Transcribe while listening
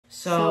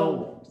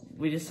So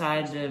we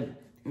decided to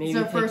maybe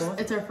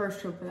it's our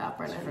first trip without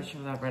Brennan. It's our first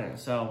trip without Brennan,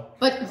 so.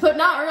 But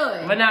not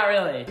really. But not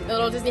really. A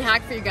little Disney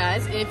hack for you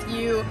guys. If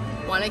you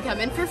want to come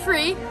in for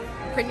free,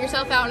 print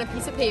yourself out on a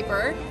piece of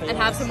paper and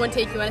have someone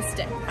take you on a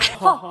stick.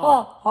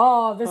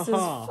 Oh, this is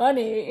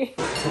funny.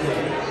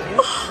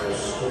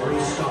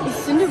 Is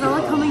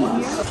Cinderella coming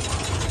here?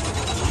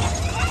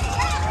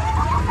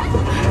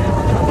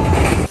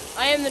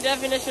 I am the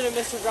definition of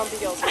Mr. Grumpy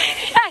Gills.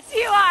 Yes,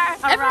 you are.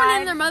 Everyone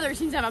and their mother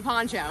seems to have a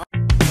poncho.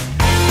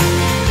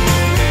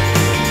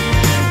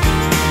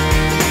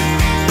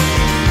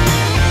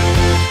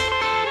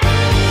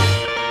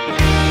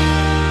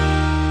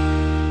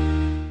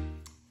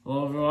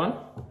 Hello everyone,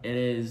 it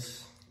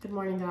is Good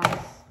morning, guys.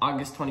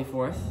 August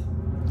 24th,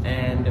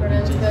 and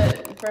Brennan's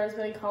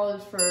been in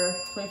college for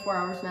 24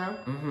 hours now.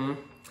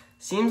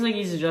 Seems like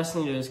he's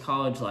adjusting to his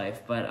college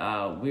life,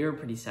 but we were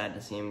pretty sad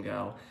to see him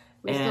go.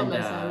 We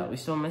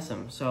still miss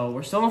him. So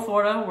we're still in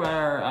Florida. We're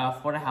at our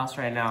Florida house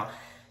right now,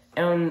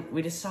 and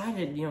we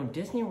decided, you know,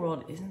 Disney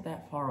World isn't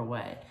that far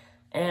away,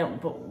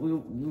 but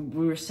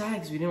we were sad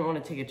because we didn't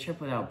want to take a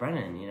trip without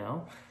Brennan, you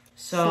know.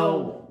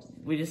 So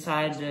we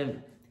decided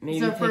to. Maybe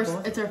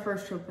it's our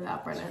first trip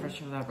without Brennan. It's our first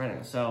trip without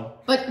Brennan, so.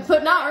 But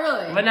not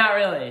really. But not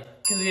really,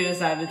 because we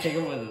decided to take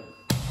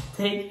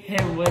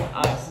him with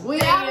us. We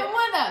have him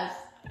with us.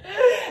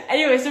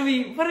 Anyway, so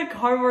we put a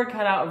cardboard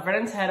cutout of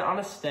Brennan's head on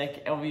a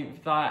stick, and we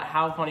thought,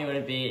 how funny would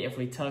it be if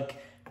we took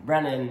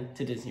Brennan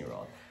to Disney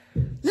World?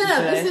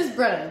 No, this is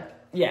Brennan.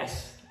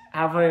 Yes.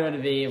 How funny would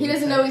it be? He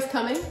doesn't know he's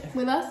coming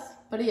with us,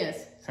 but he is.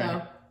 So.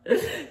 Right.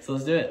 So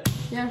let's do it.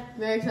 Yeah,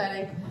 very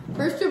exciting.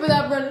 First trip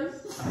without Brennan.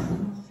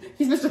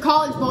 He's Mr.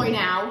 College Boy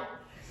now.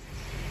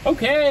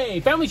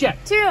 Okay, family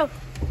check. 2.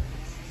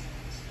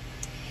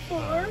 4.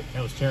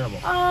 That was terrible.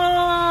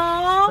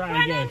 Oh, Try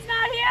Brennan's again.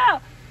 not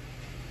here.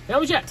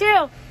 Family check. 2.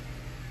 4.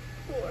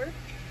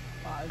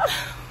 5.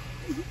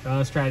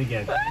 Let's try it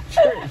again.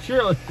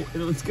 Sure,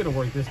 it's gonna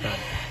work this time.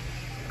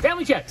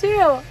 Family check.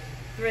 2.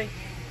 3.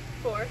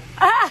 4.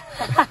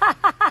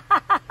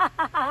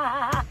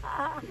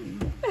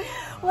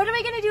 What are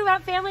we gonna do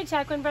about family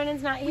check when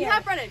Brennan's not here? We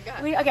have Brennan. Go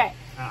ahead. Okay.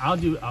 I'll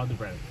do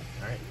Brennan.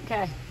 All right.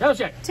 Okay. Family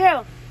check.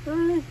 2.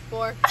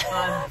 4.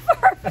 5.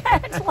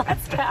 Perfect.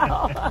 Let's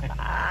go.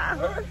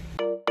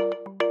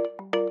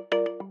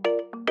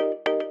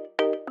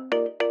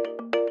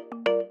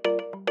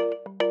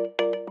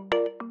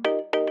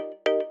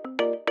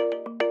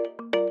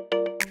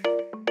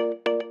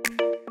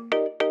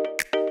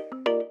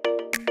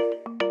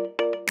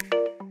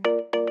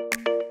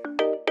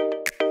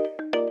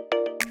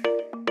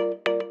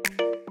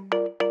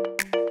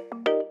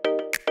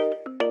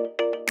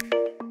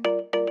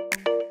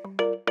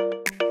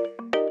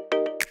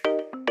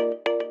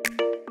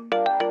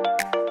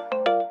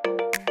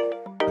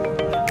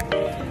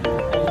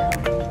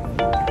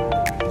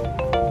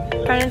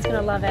 Brennan's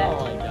gonna love it.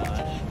 Oh my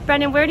gosh.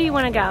 Brennan, where do you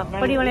want to go?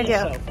 What do you want to do?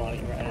 So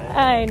funny, Brennan.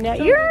 I know.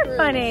 You're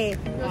funny.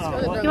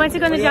 You want to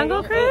go on the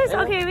Jungle Cruise?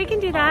 Okay, we can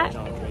do that.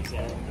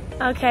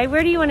 Okay,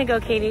 where do you want to go,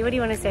 Katie? What do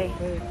you want to say?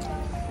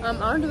 I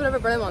want to do whatever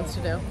Brennan wants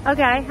to do.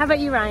 Okay, how about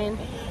you, Ryan?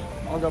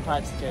 I'll go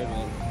Pirates of the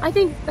Caribbean. I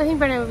think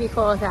Brennan would be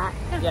cool with that.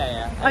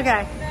 Yeah.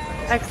 Okay,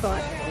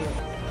 excellent.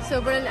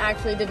 So Brennan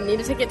actually didn't need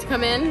a ticket to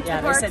come in to the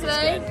park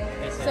today.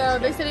 So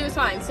they said he was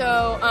fine.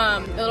 So a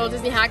little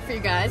Disney hack for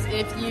you guys.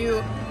 If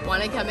you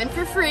want to come in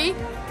for free,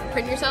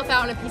 print yourself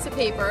out on a piece of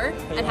paper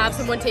and have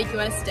someone take you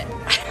on a stick.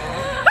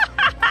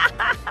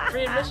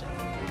 Free admission.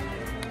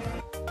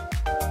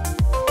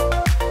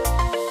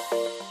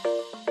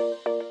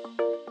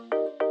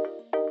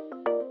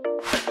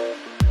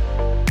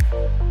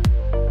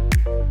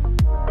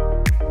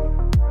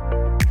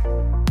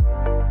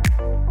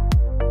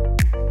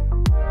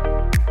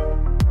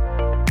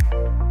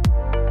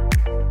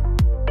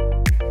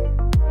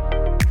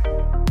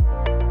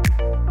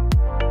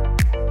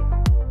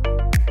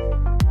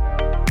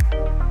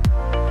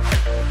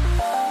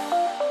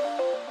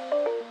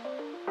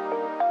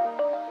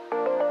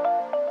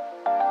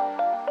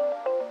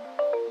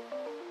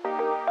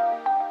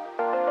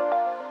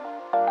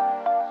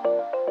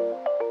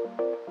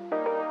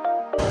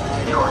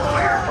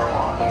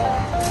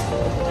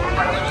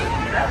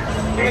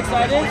 You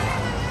excited?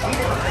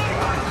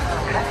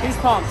 He's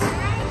pumped. Space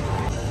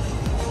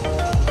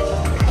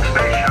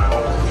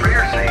shuttle, for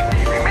your safety,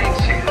 remain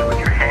seated with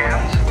your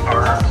hands,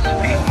 arms,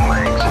 feet, and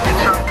legs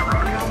inside the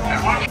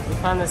rocket. We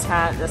found this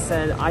hat that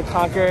said, "I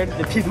conquered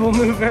the people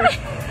mover,"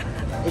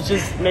 which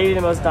is maybe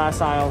the most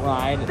docile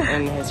ride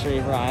in the history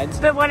of rides.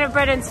 But one of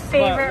Brennan's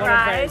favorite rides. One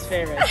of Brennan's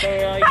favorites. So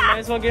we're like, you might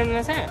as well give him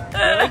this hat.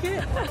 I like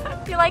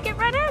it. You like it,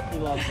 Brennan? He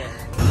loves it.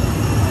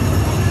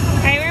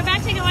 Alright, we're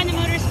about to go on the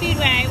Motor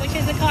Speedway, which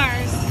is the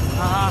cars.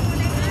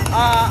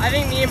 I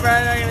think me and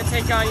Brennan are going to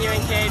take on you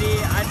and Katie.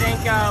 I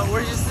think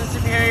we're just the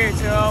superior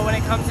duo when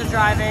it comes to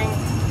driving.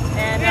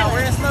 And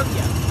we're going to smoke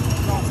you.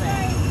 That's all I'm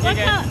saying.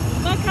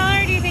 What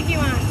color do you think you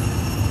want?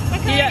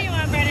 What color do you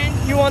want, Brennan?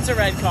 He wants a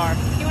red car.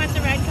 He wants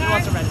a red car? He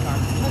wants a red car.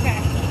 Okay,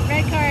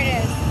 red car it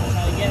is. That's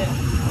how you get it.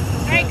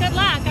 Alright, good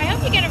luck. I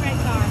hope you get a red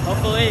car.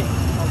 Hopefully.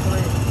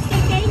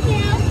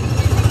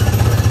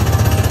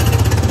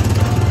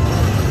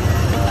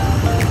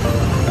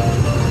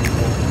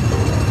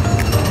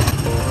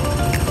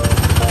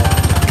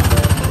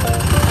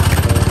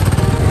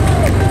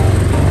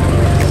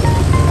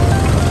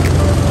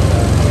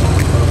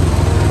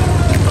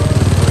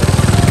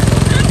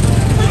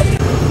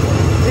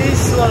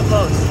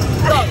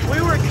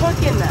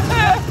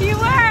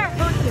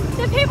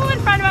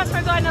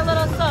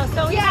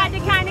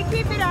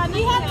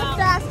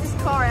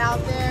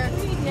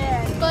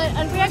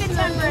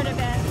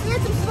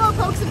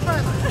 Cokes in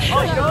front.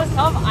 Oh, you know what's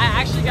tough? I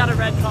actually got a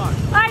red car.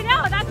 I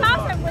know, that's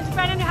awesome. Was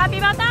Brennan happy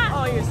about that?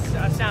 Oh, he was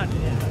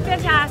astounded, yeah.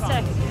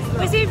 Fantastic.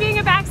 Was he being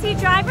a backseat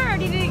driver or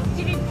did he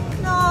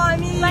No, I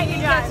mean, let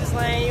you drive? His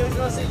lane. He was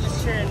mostly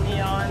just cheering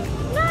me on.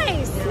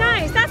 Nice,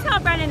 nice. That's how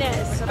Brennan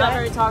is. Not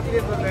very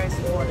talkative, but very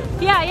supportive.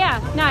 Yeah, yeah,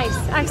 nice,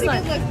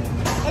 excellent. A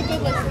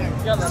good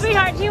listener.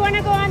 Sweetheart, do you want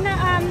to go on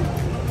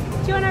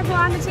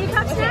the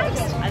teacups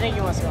next? I think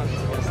he wants to go on the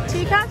teacups.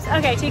 Teacups?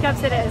 Okay,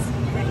 teacups it is.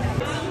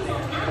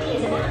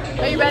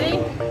 Are you ready?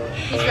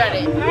 He's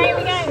ready. All right,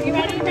 we got it. You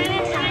ready,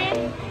 Brennan?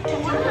 Ryan?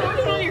 Why are you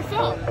putting it on your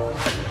phone?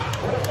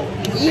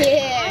 I'm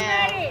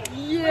ready.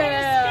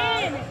 Yeah.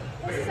 Spin.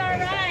 This is our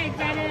ride,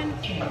 Brennan.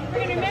 We're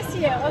gonna miss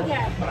you.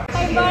 Okay.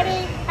 Hey, buddy,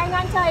 hang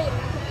on tight.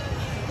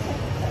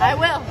 I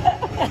will.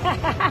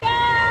 Go!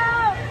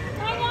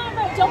 Hang on,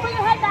 but don't put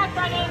your head back,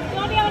 Brennan. You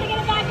won't be able to get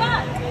it back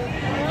up.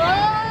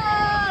 Whoa!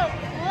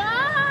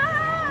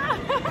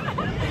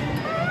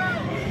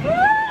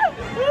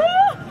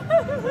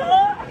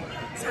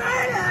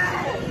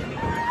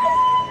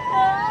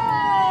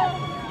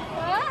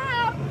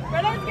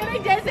 Brennan's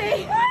getting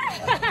dizzy.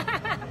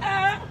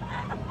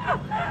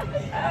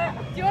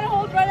 Do you want to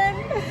hold Brennan?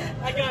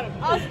 I got him.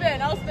 I'll spin.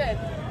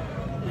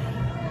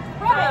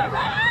 Brennan!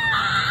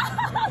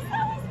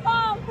 That was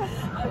fun.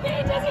 Okay,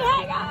 Dizzy,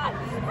 hang on.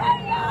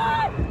 Hang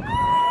on.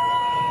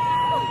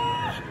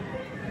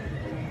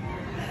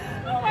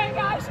 Oh my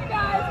gosh, you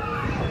guys.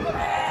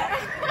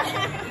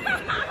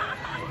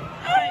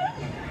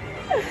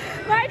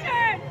 My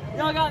turn.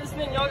 Y'all got the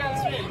spin. Y'all got the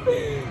spin.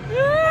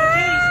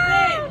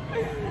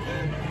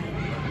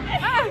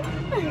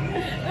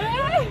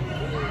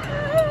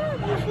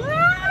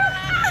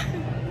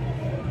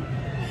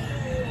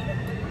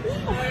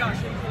 Oh my gosh.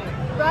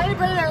 Ryan and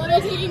Brennan are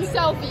literally taking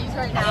selfies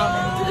right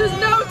now. There's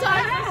no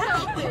time for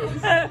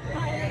selfies.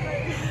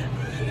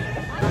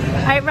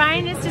 All right,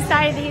 Ryan has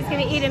decided that he's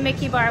going to eat a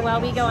Mickey bar while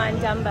we go on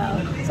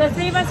Dumbo. So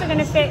 3 of us are going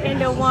to fit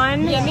into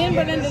one. Yeah, me and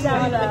Brennan didn't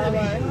want a Mickey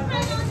bar.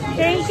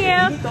 Thank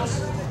you.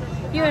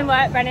 You and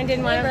what? Brennan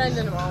didn't want Brennan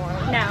didn't want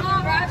one. No.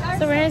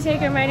 So we're going to take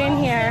him right in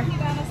here.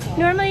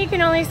 Normally you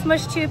can only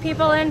smush 2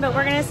 people in, but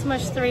we're going to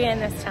smush 3 in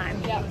this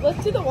time. Yeah,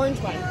 let's do the orange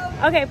one.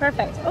 Okay,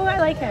 perfect. Oh, I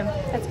like him.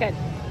 That's good.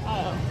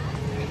 Oh.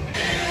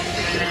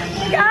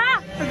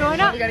 Ah! We're going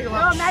up. We gotta go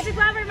up. Oh, magic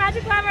lever,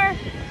 magic lever.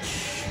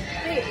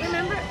 Wait,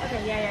 remember?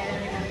 Okay, yeah,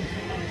 there we go.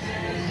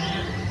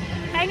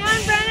 Hang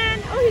on,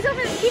 Brennan. Oh, he's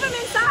over there. Keep him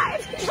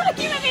inside.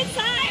 Keep him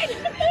inside.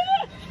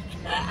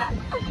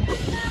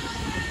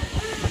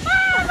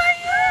 Oh, my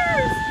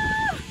ears.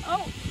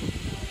 Oh,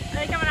 are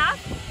they coming off?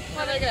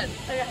 Oh, they're good.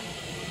 Okay.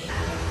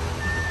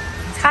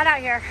 It's hot out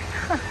here.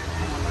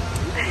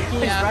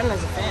 Yeah.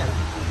 Brennan's a fan.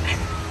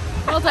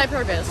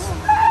 Multi-purpose.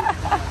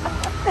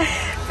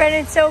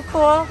 Brennan's so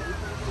cool.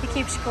 He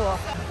keeps cool.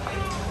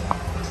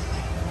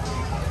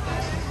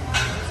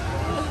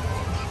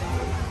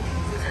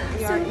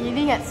 We are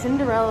eating at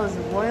Cinderella's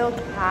royal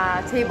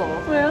table.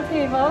 Royal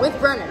table. With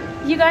Brennan.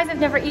 You guys have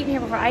never eaten here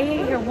before. I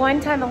ate here one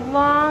time a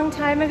long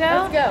time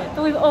ago. Let's go.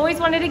 But we've always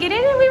wanted to get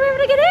in and we were able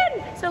to get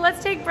in. So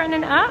let's take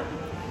Brennan up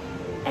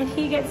and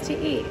he gets to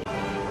eat.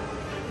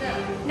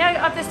 No,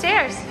 up the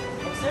stairs.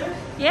 Upstairs?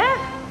 Yeah,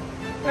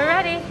 we're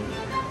ready.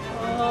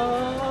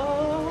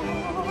 Oh.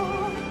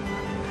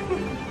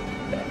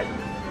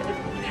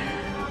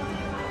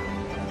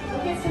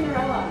 Look at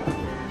Cinderella.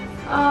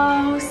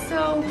 Oh,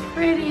 so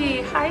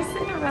pretty. Hi,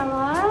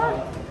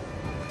 Cinderella.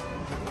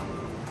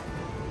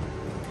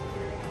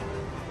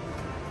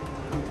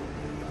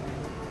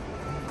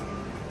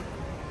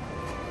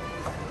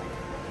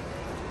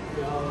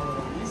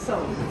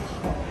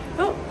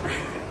 Oh.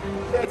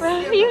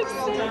 Are you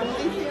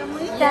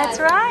excited? That's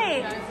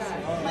right.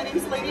 My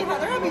name's Lady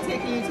Heather. I'll be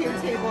taking you to your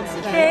table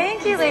today.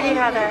 Thank you, Lady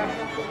Heather.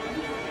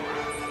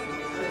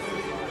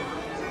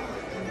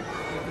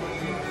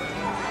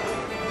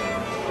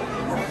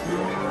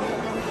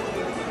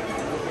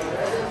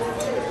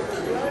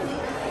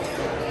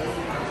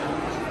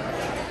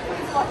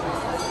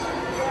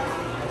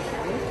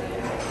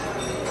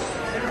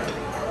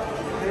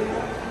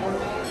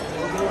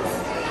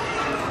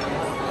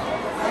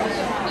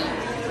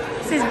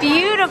 This is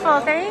beautiful.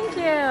 Thank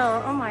you.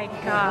 Oh my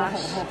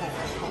gosh.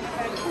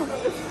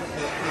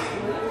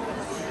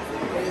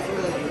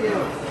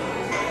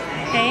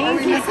 Thank Are we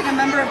you. missing a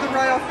member of the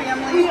royal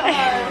family? We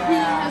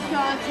just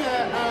got to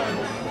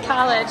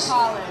College.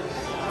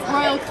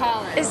 Royal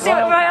College. It's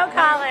Royal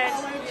College.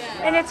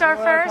 And it's our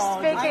first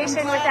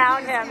vacation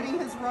without him. Getting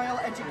his royal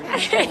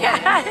education.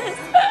 Yes.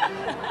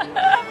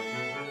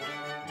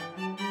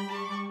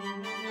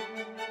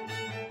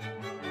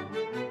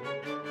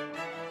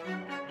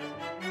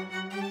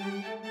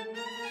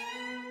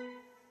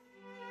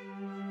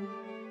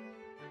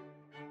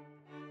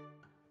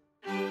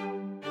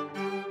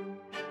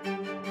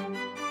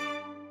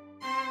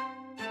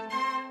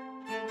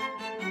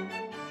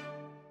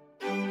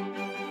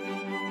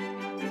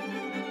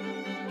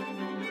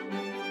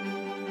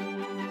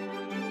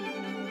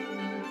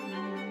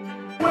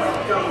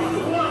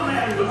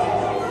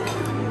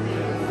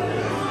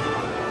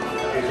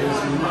 It is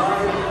my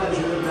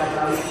pleasure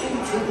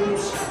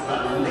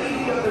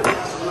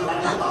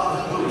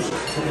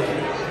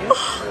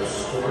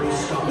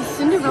Is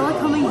Cinderella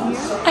coming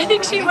here? I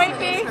think she might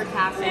be. It's her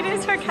castle. It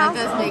is her castle.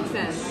 That does make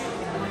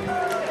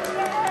sense.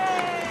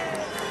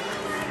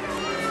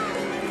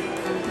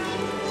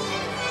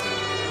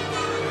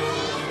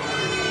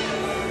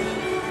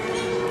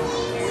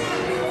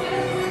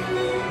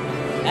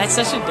 That's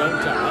such a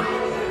dope job.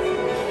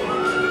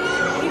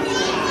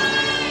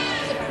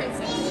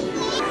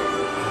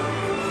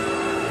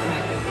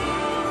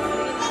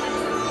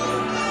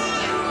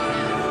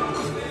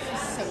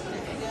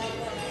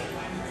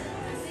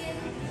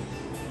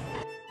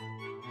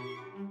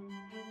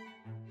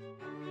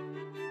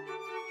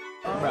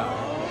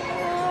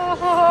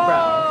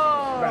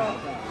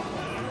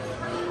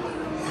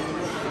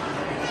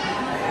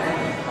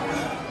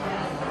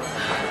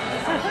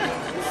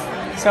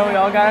 So we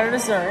all got our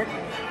dessert,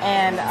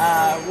 and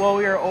while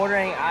we were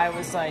ordering, I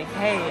was like,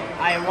 hey,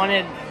 I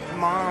wanted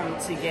Mom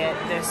to get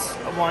this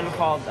one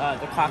called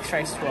The Clock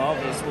Strikes 12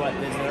 is what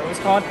the dessert was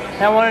called.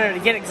 And I wanted her to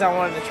get it because I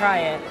wanted to try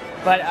it,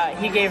 but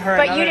he gave her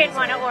But you didn't dessert.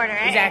 want to order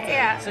it. Exactly.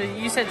 Yeah. So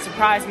you said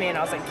surprise me, and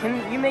I was like,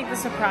 can you make the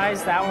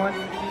surprise that one?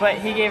 But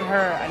he gave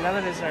her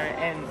another dessert,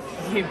 and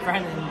he gave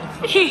Brennan.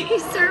 He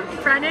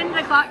served Brennan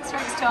The Clock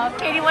Strikes 12.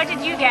 Katie, what did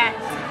you get?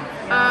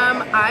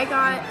 I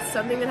got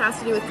something that has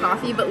to do with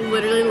coffee, but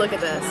literally look at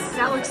this.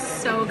 That looks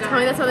so good. Tell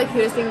me that's not the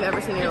cutest thing you've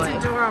ever seen in your life.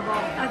 It's adorable.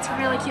 That's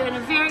really cute. And a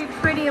very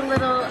pretty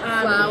little...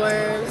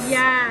 Flowers.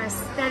 Yes.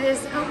 That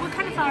is... Oh, what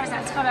kind of flower is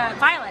that? It's called a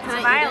violet. It's a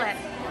Can I eat violet.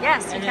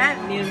 Yes, you And can.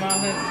 then me and Mom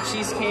have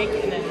cheesecake,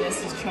 and then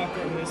this is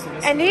chocolate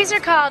mousse. And these are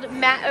called...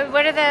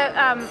 what are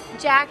the...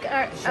 Jack...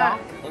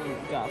 Jacques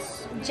and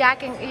Gus.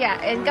 Jack and... Yeah,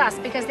 and Gus.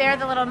 Because they're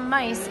the little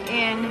mice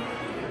in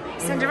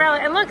Cinderella.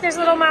 And look, there's a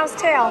little mouse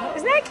tail.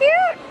 Isn't that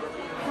cute?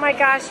 Oh my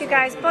gosh, you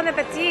guys, bon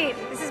appetit.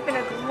 This has been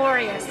a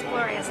glorious,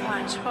 glorious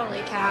lunch.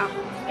 Holy cow.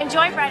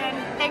 Enjoy, Brennan.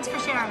 Thanks for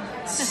sharing.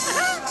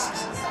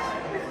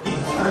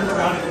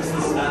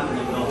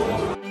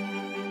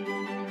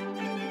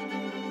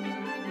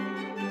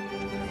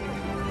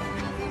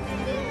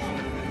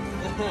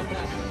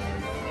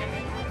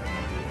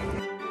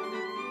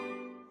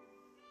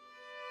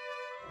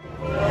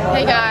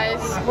 Hey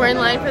guys, we're in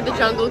line for the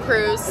Jungle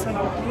Cruise.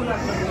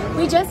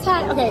 We just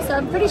had, okay, so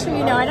I'm pretty sure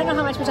you know, I don't know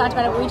how much we talked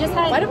about it, but we just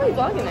had Why don't we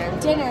vlog in there?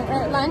 dinner,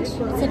 or lunch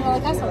at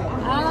Cinderella Castle.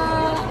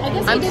 I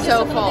guess we I'm did just so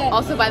a little full. bit.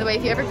 Also, by the way,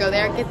 if you ever go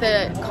there, get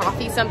the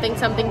coffee something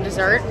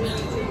dessert.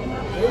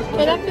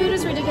 Okay, that food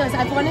is ridiculous.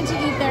 I've wanted to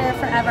eat there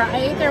forever. I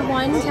ate there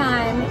one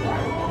time,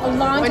 a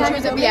long When time she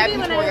was ago. a VIP Maybe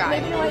when tour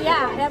guide.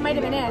 yeah, that might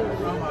have been it.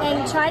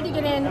 And tried to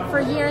get in for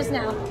years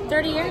now.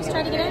 30 years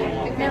tried to get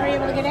in, never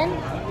able to get in.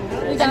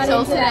 We got Until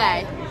in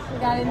today. today. We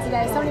got in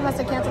today. Somebody must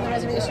have canceled the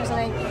reservation or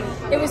something.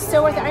 It was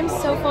so worth it. I'm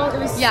so full. It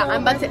was Yeah, so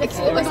I'm about worth to.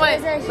 it. Look at my.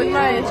 It was a Look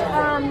at huge,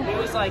 my. It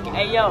was like,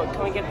 hey, yo,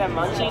 can we get them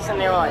munchies? And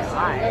they were like,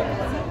 hi.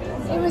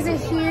 It was a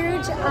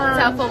huge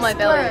how full my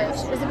belly splurge.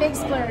 is. It was a big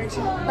splurge,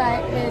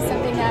 but it is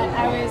something that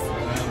I was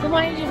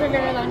wanting to do for a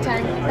very long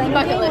time. Brennan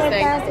Bucket came list with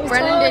thing. us. It was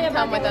Brennan totally did a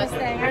come bucket with list us.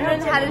 thing.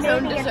 Brennan had his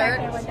own Maybe get dessert.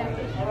 back there one day.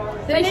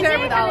 Then he But shared it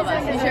did with all have of us.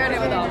 his own He shared it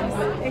with all of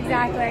dessert. us.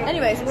 Exactly.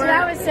 Anyways, so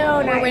that was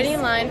so nice. We're waiting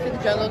in line for the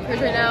Jungle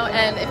Cruise right now,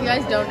 and if you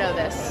guys don't know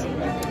this,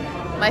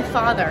 my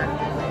father,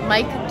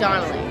 Mike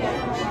Donnelly,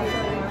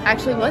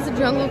 actually was a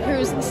Jungle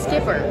Cruise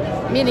skipper,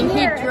 meaning he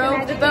Here at the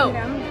drove the Magic boat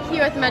Kingdom.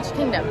 here at the Magic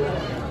Kingdom.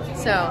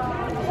 So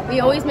we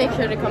always make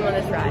sure to come on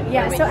this ride.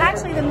 Yeah, so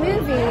actually the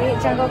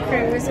movie Jungle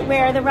Cruise,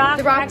 where The Rock,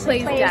 plays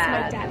actually plays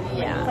Dad. Mike Dad.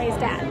 Yeah. Plays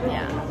Dad.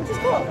 Yeah. Which is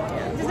cool.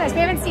 Which is nice. We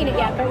haven't seen it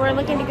yet, but we're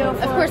looking to go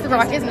for Of course, The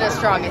Rock isn't as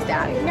strong as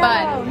Dad,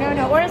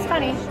 No, or as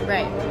funny. but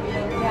right.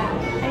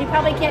 Yeah. And he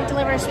probably can't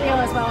deliver a spiel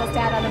as well as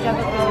Dad on the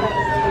Jungle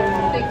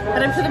Cruise.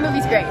 But I'm sure the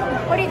movie's great.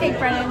 What do you think,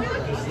 Brennan?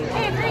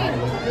 I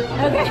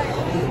agree.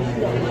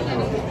 Okay.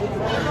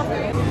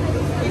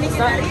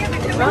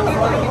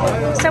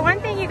 So one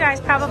thing you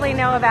guys probably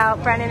know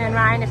about Brennan and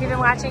Ryan, if you've been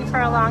watching for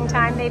a long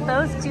time, they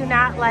both do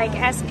not like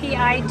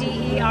spiders.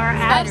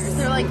 Spiders.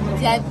 They're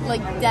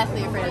like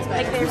deathly afraid of spiders.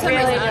 Like they For some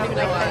really reason, I don't don't even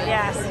know like them, why.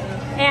 yes.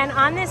 And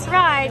on this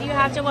ride, you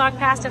have to walk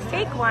past a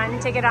fake one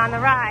to get on the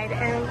ride.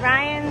 And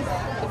Ryan's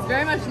It's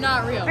very much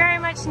not real. very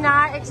much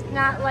not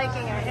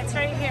liking it. It's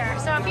right here.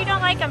 So if you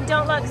don't like them,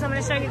 don't look, because I'm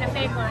going to show you the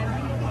fake one.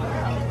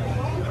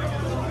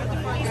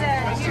 He's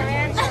a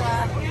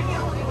tarantula.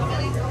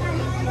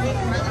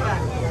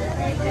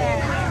 Right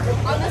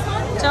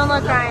there. Don't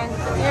look, Ryan.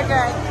 You're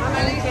good.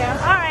 Thank you.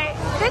 All right.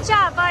 Good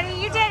job, buddy.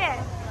 You did it.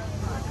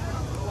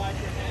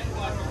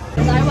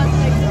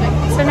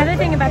 So another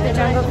thing about the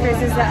Jungle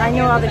Cruise is that I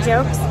know all the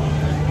jokes,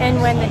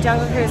 and when the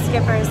Jungle Cruise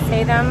skippers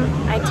say them,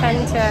 I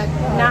tend to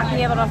not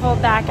be able to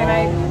hold back, and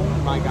I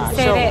My God.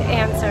 say So, the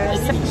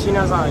answers. she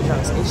knows all the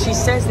jokes, and she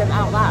says them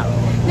out loud.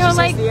 No, She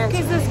like, says the answer.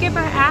 because the skipper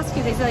asks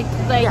you, they say,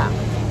 like, Yeah.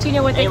 do you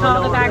know what they Anyone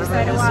call know the what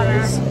backside of river water?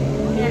 this is?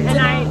 And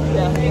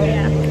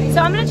yeah. So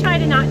I'm going to try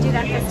to not do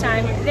that this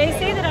time. They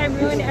say that I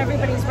ruined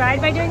everybody's ride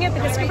by doing it,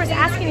 but the skipper's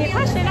asking me a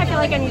question, I feel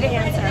like I need to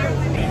answer.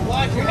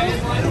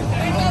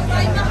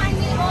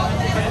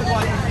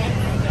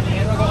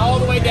 Go all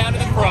the way down to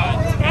the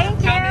front.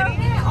 Thank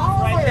you.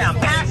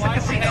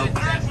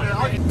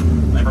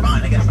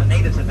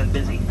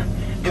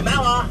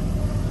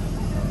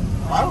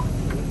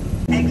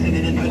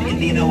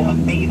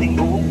 amazing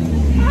goal.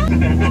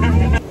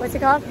 What's it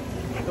called?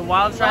 The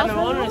Wild Tribe in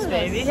the Wilderness,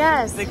 baby.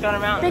 Yes. Big Thunder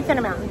Mountain. Big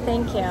Thunder Mountain,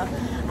 thank you.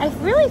 I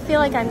really feel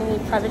like I'm gonna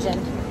need Prevagen.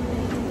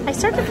 I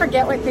start to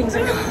forget what things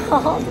are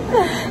called.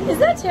 Is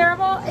that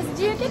terrible?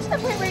 Do you get to the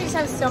point where you just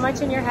have so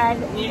much in your head,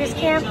 you just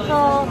can't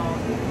pull?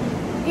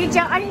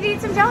 I need to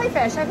eat some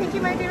jellyfish. I think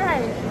you might be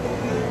right.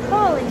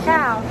 Holy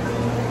cow.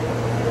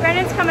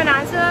 Brennan's coming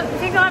on, so you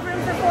think I'll have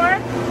room for 4?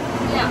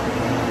 Yeah.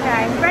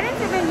 Okay,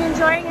 Brennan's been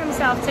enjoying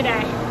himself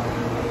today.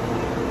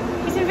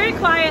 He's been very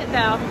quiet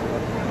though.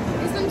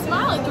 He's been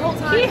smiling the whole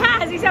time. He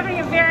has, he's having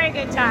a very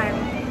good time.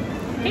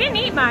 He didn't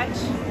eat much.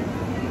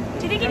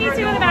 Do you think he needs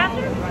to go to the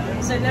bathroom?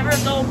 He said never a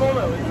dull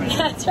moment with me.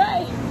 That's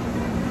right.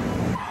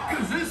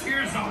 Cause this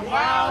here's the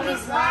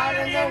wildest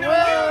ride in the Woo!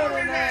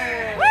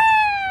 wilderness.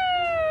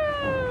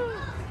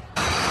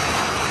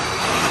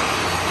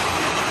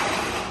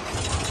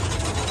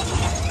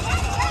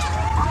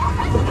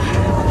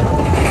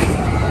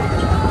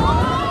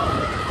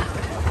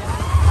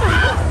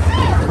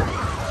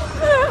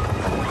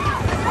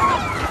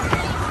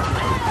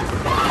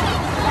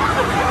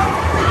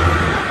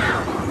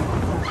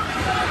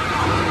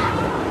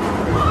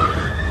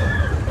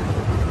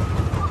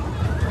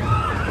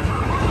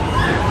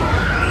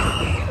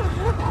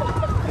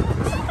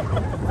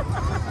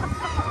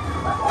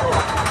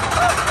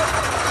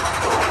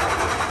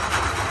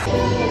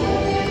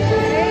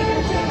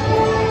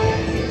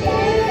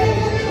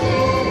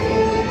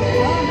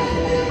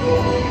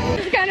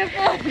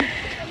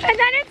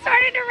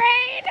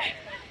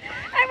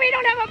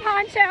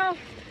 poncho.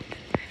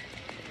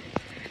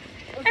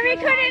 And we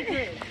couldn't.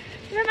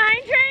 The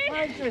mine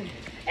train?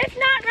 It's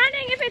not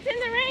running if it's in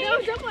the rain. No,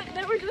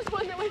 there was just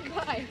one that went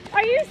by.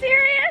 Are you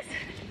serious?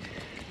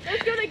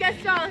 Let's go to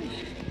Gaston.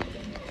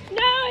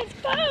 No, it's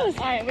closed.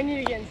 All right, we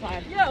need to get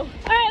inside. Yo. All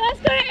right, let's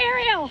go to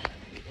Ariel.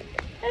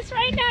 That's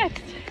right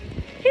next.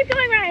 Keep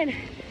going, Ryan.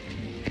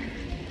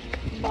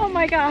 Oh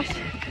my gosh.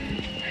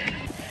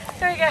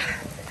 There we go.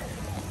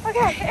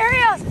 Okay,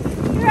 Ariel,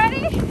 you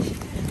ready?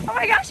 Oh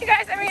my gosh, you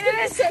guys, I mean,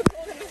 it is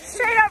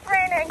straight up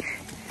raining.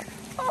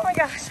 Oh my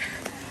gosh.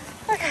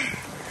 Okay.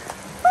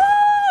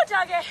 Woo,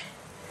 dug it.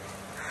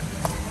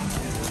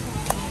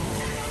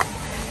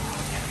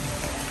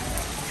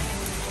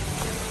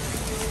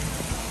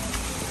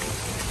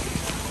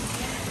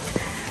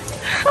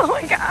 Oh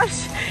my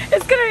gosh,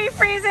 it's gonna be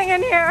freezing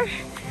in here.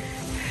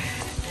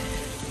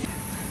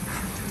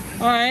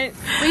 All right.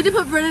 We had to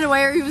put Brennan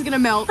away or he was gonna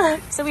melt.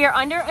 So we are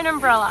under an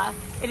umbrella.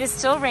 It is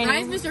still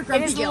raining. Nice, Mr.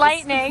 Grumpy It is Gills.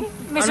 lightning.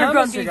 Mr.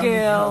 Grumpy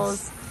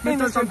Gills.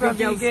 Mr.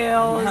 Grumpy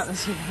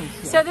Gills.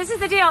 So this is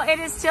the deal. It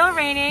is still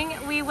raining.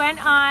 We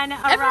went on a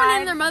Everyone ride.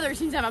 and their mother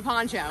seems to have a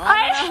poncho.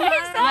 I think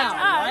that's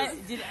us.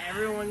 What? Did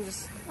everyone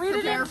just... We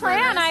didn't prepare for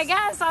plan, this? I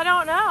guess. I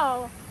don't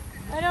know.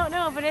 I don't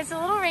know, but it's a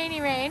little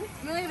rainy rain.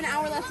 We only have an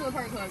hour left till the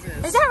park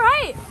closes. Is that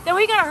right? Then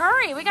we gotta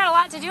hurry. We got a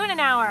lot to do in an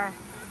hour.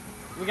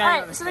 We All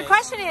gotta right, so the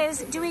question is,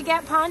 do we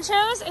get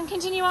ponchos and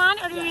continue on,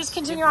 or do we just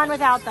continue on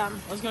without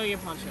them? Let's go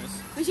get ponchos.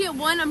 We should get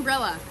one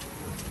umbrella.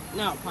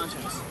 No,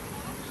 ponchos.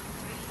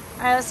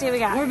 All right, let's see what we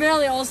got. We're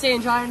barely all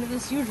staying dry into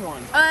this huge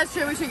one. Oh, that's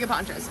true. We should get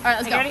ponchos. All right,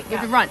 let's Okay, go. ready? We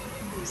have Go. to run.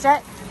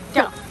 Set,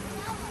 go.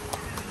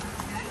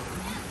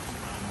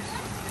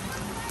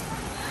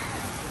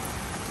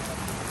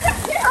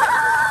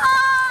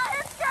 Ah,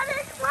 it's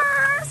getting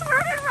worse.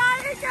 Where did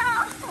Ryan go?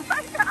 Oh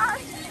my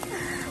gosh.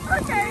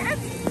 Okay,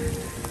 it's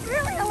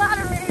really a lot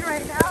of rain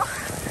right now.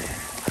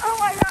 Oh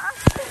my gosh.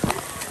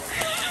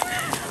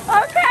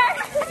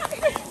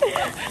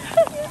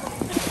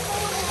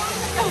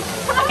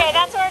 Okay,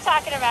 that's what we're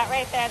talking about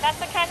right there. That's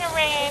the kind of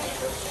rain.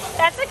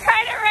 That's the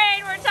kind of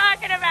rain we're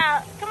talking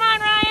about. Come on,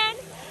 Ryan.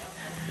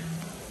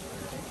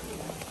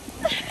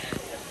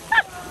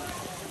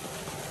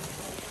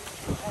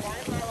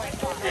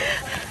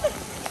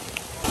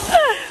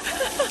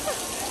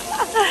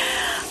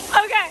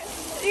 Okay,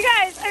 you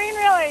guys, I mean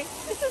really,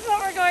 this is what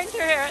we're going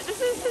through here.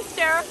 This is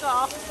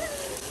hysterical.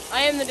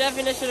 I am the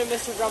definition of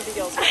Mr. Grumpy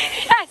Gills.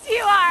 Yes,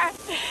 you are.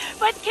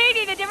 But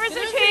Katie, the difference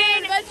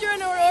between... An adventure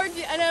and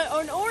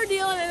an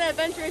ordeal and an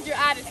adventure is your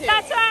attitude.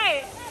 That's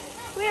right.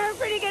 We have a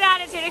pretty good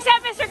attitude,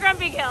 except Mr.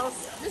 Grumpy Gills.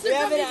 Mr. We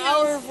have Grumpy an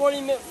hour Gills.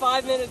 and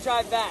 5-minute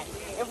drive back.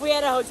 If we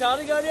had a hotel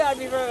to go to, I'd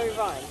be perfectly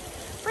fine.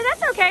 But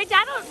that's okay.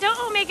 Dad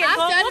will make it. Ask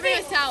Dad to we'll bring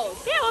be, us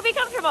towels. yeah, we'll be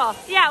comfortable.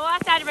 Yeah, we'll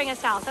ask Dad to bring us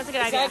towels. That's a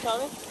good Is idea. that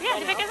coming? Yeah,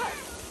 to pick us up.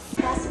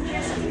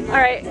 All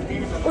right,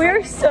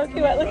 we're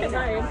soaking wet. Look at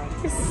Ryan.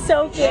 He's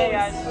soaking,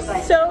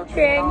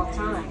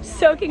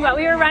 soaking wet.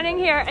 We were running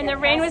here, and the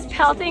rain was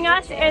pelting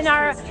us, and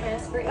our It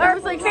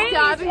was like face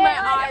stabbing my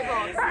hit, like,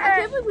 eyeballs. I hurt.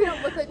 can't believe we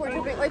don't look like we're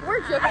dripping. Like we're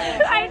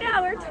dripping. I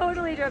know, we're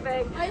totally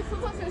dripping. I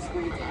sometimes I'm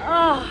squeaking.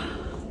 Oh,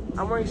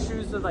 I'm wearing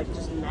shoes with like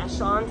just mesh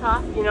on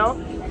top, you know?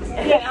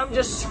 And I'm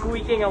just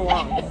squeaking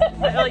along. I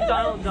feel like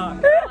Donald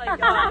Duck. Like,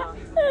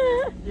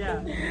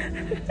 yeah.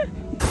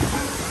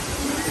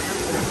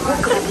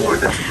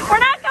 we're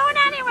not going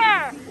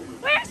anywhere.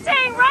 We're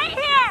staying right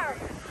here,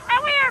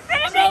 and we are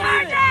finishing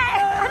our day.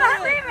 I'm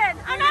not leaving.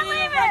 I'm not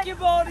leaving. Bucket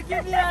ball to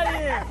get me out of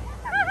here.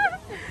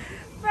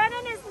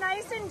 Brennan is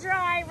nice and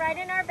dry right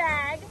in our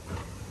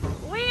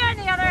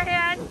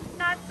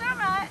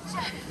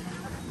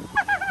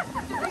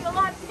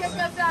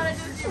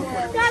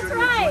That's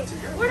right.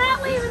 We're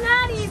not leaving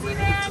that easy,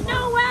 man.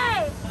 No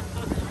way.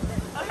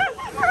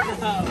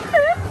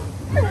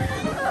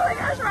 Oh my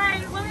gosh,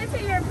 Ryan, let me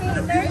see your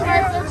feet. There's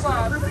your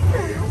flip-flops.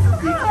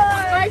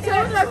 My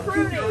toes are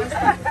fruity.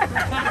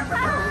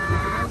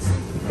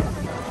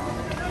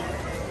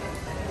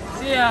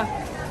 See ya.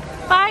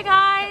 Bye,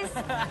 guys.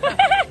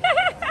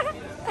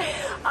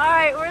 All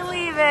right, we're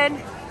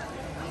leaving.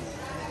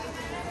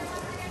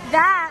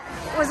 That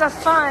was a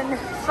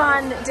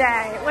fun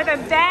day with a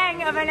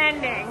bang of an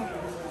ending.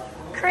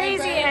 Crazy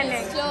Brennan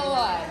ending. is still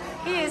alive.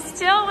 He is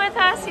still with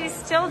us. He's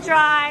still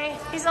dry.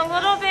 He's a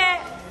little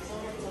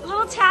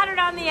tattered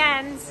on the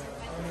ends,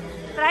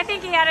 but I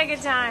think he had a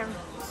good time.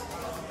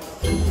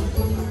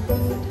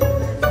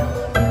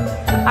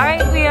 All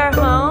right, we are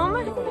home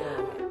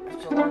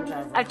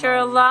after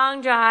a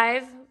long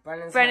drive.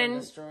 Brennan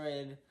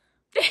destroyed.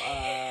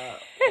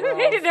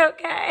 Made it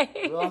okay.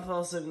 We all fell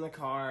asleep in the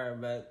car,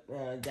 but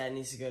Dad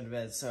needs to go to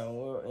bed,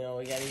 so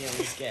we gotta give him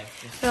his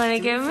gift. You want to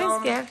give him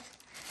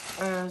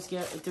his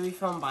gift? Do we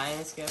film buying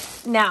his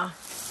gift? No.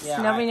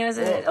 Yeah, Nobody knows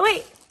it. Oh,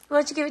 wait. Why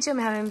don't you give it to him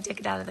and have him take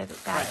it out of the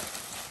bag? Right.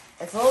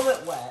 It's a little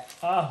bit wet.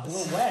 Oh, a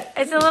little wet.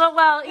 It's a little,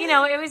 well,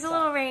 it was a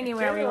little rainy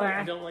where we I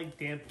were. don't like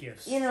damp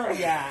gifts.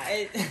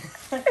 Yeah.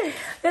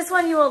 This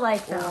one you will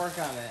like, We'll though. work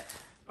on it.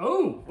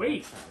 Oh,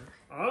 wait.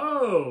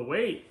 Oh,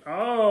 wait.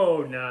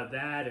 Oh, now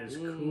that is Oh,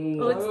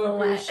 cool. it's a little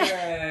wet.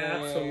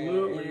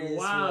 Absolutely.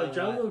 Wow,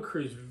 Jungle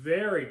Cruise,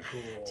 very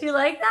cool. Do you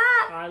like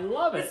that? I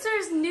love it. This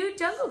is new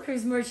Jungle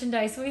Cruise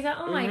merchandise. So we thought,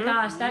 oh my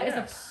gosh, that is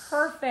a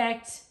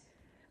perfect.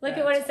 Look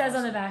at what it says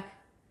on the back.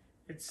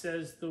 It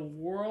says the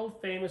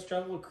world famous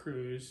Jungle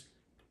Cruise,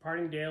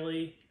 departing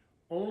daily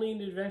only in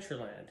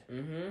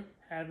Adventureland.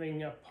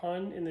 Having a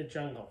pun in the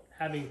jungle.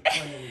 Having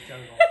fun in the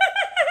jungle.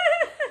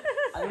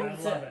 I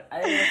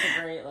think it's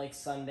a great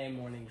Sunday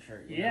morning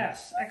shirt.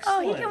 Yes, Oh,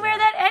 excellent. you can wear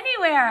that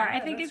anywhere. I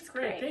think That's it's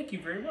great. Thank you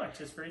very much.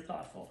 That's very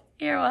thoughtful.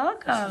 You're This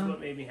is welcome. what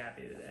made me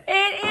happy today.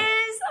 It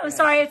is. I'm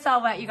sorry it's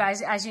all wet, you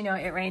guys. As you know,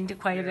 it rained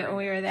quite a bit when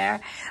we were there.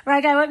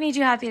 Right, guy, what made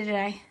you happy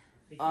today?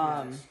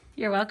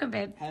 You're welcome,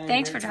 babe.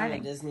 Thanks for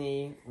driving.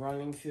 Disney,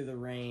 running through the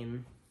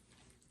rain,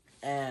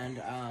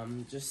 and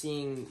just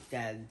seeing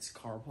Dad's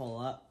car pull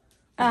up.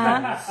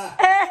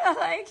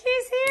 Like,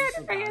 he's here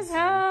to bring us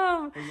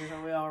home.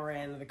 We all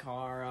ran to the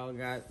car, all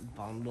got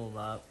bundled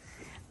up.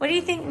 What do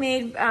you think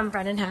made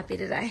Brennan happy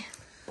today?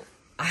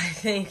 I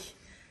think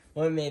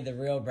what made the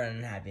real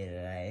Brennan happy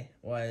today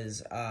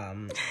was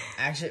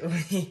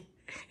actually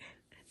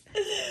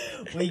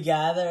I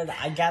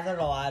gathered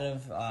a lot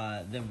of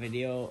the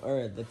video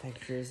or the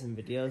pictures and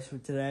videos from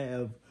today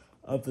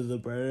of the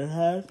Brennan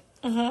had.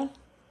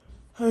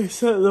 I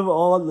sent them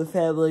all in the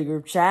family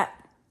group chat.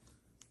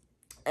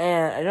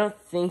 And I don't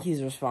think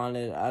he's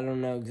responded. I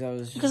don't know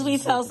because we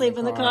fell asleep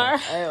in the car.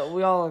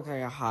 We all look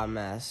like a hot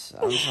mess.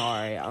 I'm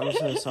sorry. I'm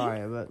so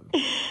sorry, but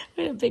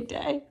We had a big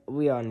day.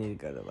 we all need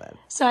to go to bed.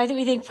 So I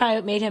think probably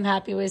what made him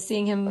happy was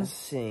seeing him.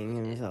 Seeing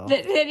himself.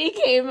 That he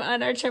came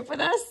on our trip with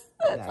us.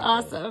 That's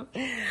awesome.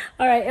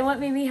 All right, and what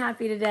made me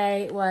happy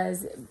today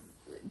was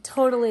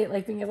totally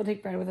being able to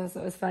take Brennan with us.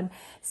 It was fun.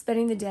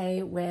 Spending the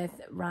day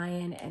with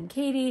Ryan and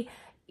Katie.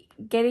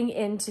 Getting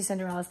into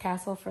Cinderella's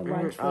castle for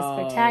lunch was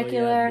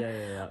spectacular.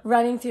 Yeah.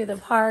 Running through the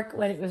park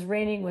when it was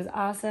raining was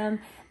awesome.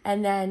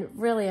 And then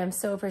really I'm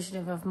so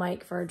appreciative of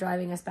Mike for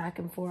driving us back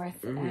and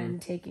forth and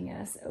taking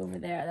us over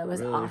there. That was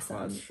Really awesome.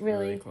 clutch.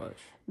 Really clutch.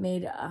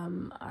 made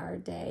our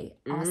day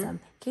awesome.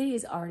 Katie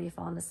has already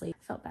fallen asleep.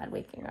 Felt bad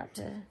waking her up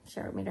to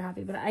share what made her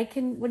happy. But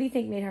what do you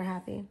think made her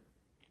happy?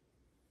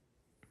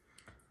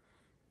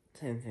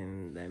 Same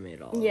thing that made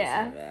all of us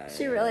Yeah,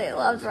 she really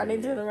loved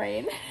running through the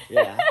rain.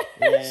 Yeah.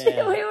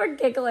 We were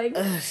giggling.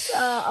 Oh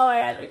my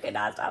gosh, we could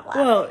not stop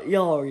laughing. Well,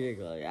 y'all were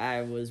giggling.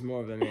 I was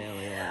more of a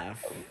manly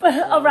laugh.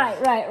 Oh,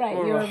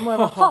 right. You were more of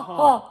a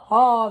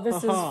ha, this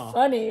is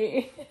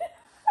funny.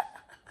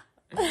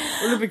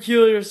 What a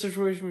peculiar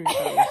situation we found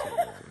ourselves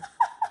in.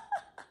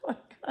 Oh my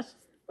gosh, it's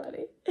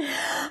funny.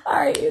 All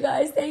right, you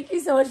guys, thank you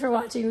so much for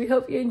watching. We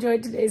hope you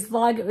enjoyed today's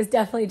vlog. It was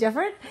definitely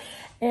different.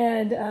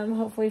 And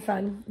hopefully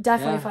fun.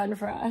 Definitely fun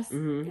for us.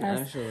 Yes.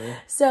 Actually.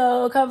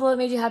 So comment below what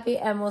made you happy,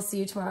 and we'll see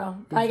you tomorrow.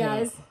 Bye,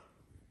 guys.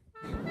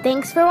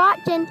 Thanks for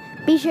watching.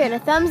 Be sure to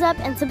thumbs up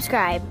and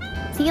subscribe.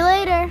 See you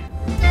later.